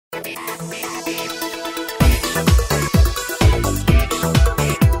This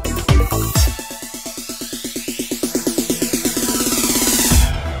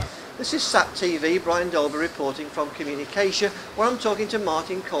is SatTV, Brian Dolby reporting from CommunicAsia, where I'm talking to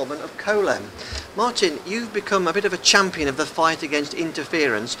Martin Coleman of Colem. Martin, you've become a bit of a champion of the fight against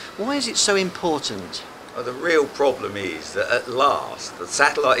interference. Why is it so important? Well, the real problem is that at last, the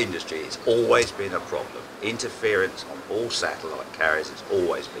satellite industry has always been a problem. Interference on all satellite carriers has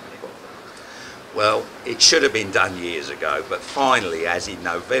always been a problem. Well, it should have been done years ago, but finally, as in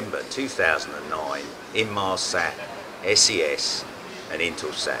November 2009, Inmarsat, SES and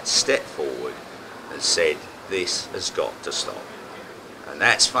Intelsat stepped forward and said this has got to stop. And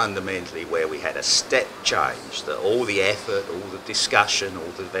that's fundamentally where we had a step change, that all the effort, all the discussion,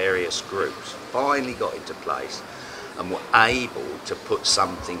 all the various groups finally got into place and were able to put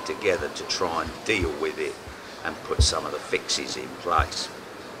something together to try and deal with it and put some of the fixes in place.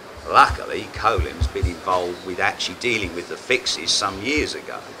 Luckily, Colem's been involved with actually dealing with the fixes some years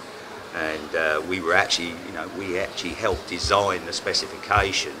ago. And we actually helped design the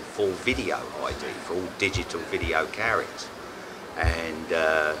specification for video ID, for all digital video carriers. And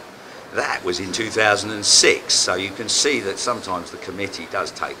that was in 2006, so you can see that sometimes the committee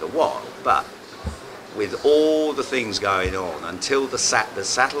does take a while, but with all the things going on, until the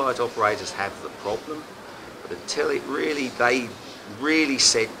satellite operators have the problem, but until they really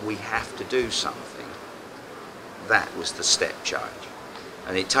said we have to do something, that was the step change.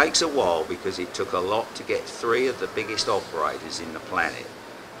 And it takes a while because it took a lot to get 3 of the biggest operators in the planet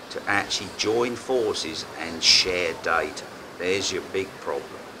to actually join forces and share data. There's your big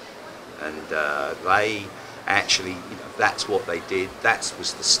problem. And they actually, that's what they did. That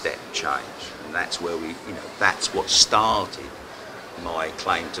was the step change. And that's where that's what started my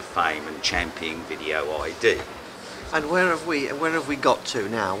claim to fame and championing video ID. And where have we got to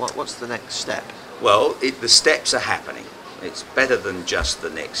now? What's the next step? Well, the steps are happening. It's better than just the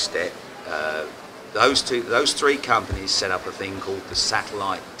next step. Those 3 companies set up a thing called the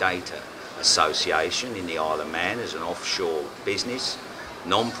Satellite Data Association in the Isle of Man as an offshore business,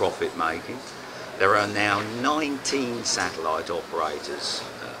 non-profit making. There are now 19 satellite operators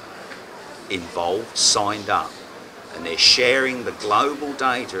involved, signed up, and they're sharing the global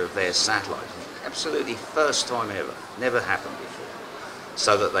data of their satellites. Absolutely first time ever, never happened before,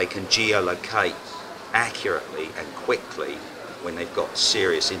 so that they can geolocate accurately and quickly when they've got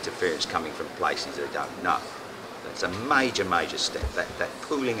serious interference coming from places they don't know. That's a major, major step, that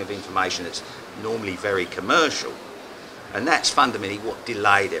pooling of information that's normally very commercial. And that's fundamentally what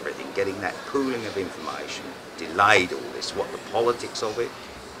delayed everything, getting that pooling of information, delayed all this, what the politics of it,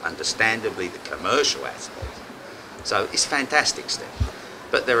 understandably the commercial aspect. So it's a fantastic step.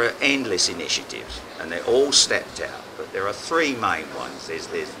 But there are endless initiatives, and they're all stepped out. But there are 3 main ones.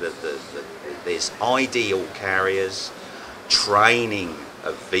 There's ideal carriers, training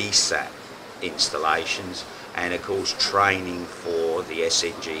of VSAT installations, and of course training for the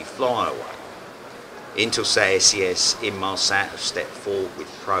SNG flyaway. Intelsat, SES, Inmarsat have stepped forward with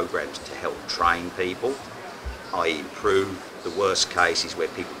programs to help train people, i.e. improve the worst cases where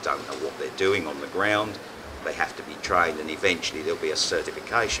people don't know what they're doing on the ground. They have to be trained, and eventually there'll be a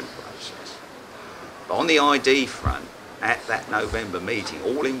certification process. But on the ID front, at that November meeting,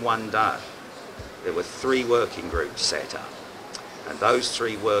 all in one day, there were 3 working groups set up. And those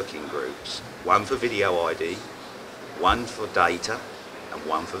 3 working groups, one for video ID, one for data, and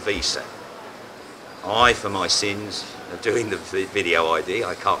one for VSAT. I, for my sins, are doing the video ID.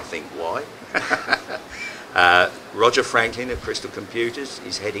 I can't think why. Roger Franklin at Crystal Computers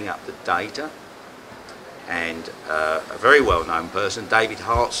is heading up the data. And a very well-known person, David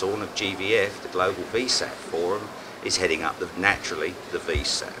Hartshorn of GVF, the Global VSAT Forum, is heading up, naturally, the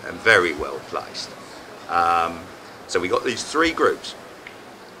VSAT, and very well placed. So we got these 3 groups,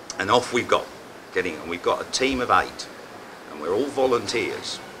 and off we've got, we've got a team of 8, and we're all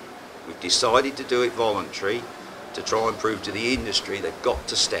volunteers. We've decided to do it voluntary to try and prove to the industry they've got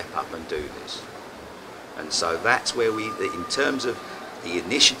to step up and do this. And so that's where in terms of the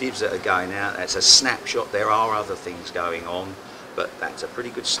initiatives that are going out, that's a snapshot. There are other things going on, but that's a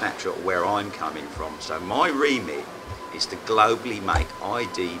pretty good snapshot of where I'm coming from. So my remit is to globally make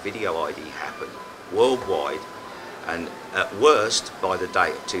ID, video ID happen worldwide, and at worst by the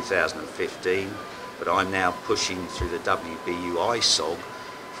date of 2015, but I'm now pushing through the WBU ISOG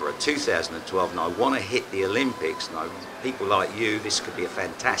for a 2012, and I want to hit the Olympics. And people like you, this could be a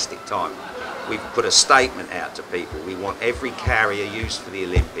fantastic time. We've put a statement out to people. We want every carrier used for the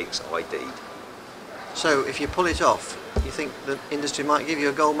Olympics ID'd. So if you pull it off, you think the industry might give you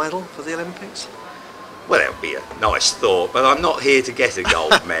a gold medal for the Olympics? Well, that would be a nice thought, but I'm not here to get a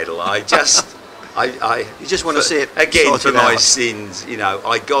gold medal. I just, You just want to see it again, for sorted my out. sins, you know,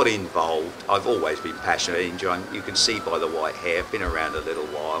 I got involved. I've always been passionate, enjoying. You can see by the white hair, been around a little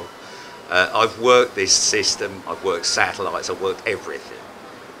while. I've worked this system. I've worked satellites. I've worked everything,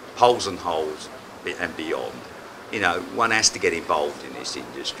 poles and holes, and beyond. You know, one has to get involved in this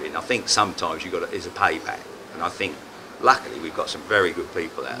industry, and I think sometimes you got to, it's a payback. And I think, luckily, we've got some very good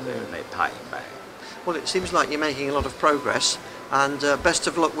people out there, and they're paying back. Well, it seems like you're making a lot of progress, and best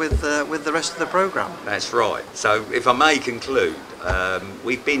of luck with the rest of the programme. That's right. So, if I may conclude,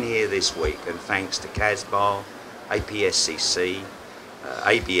 we've been here this week, and thanks to CASBAR, APSCC,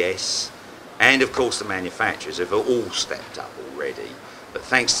 ABS, and of course the manufacturers have all stepped up already. But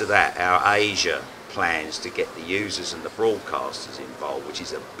thanks to that, our Asia plans to get the users and the broadcasters involved, which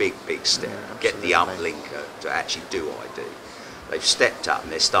is a big step. Get the uplinker to actually do ID. They've stepped up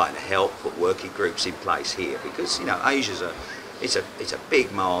and they're starting to help put working groups in place here, because you know Asia's it's a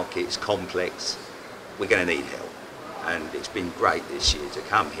big market, it's complex. We're going to need help, and it's been great this year to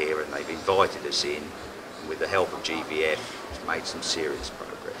come here, and they've invited us in, and with the help of GVF, it's made some serious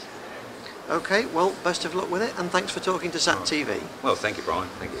progress. Okay, well, best of luck with it, and thanks for talking to SatTV. Well, thank you, Brian.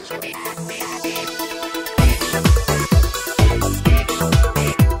 Thank you as well.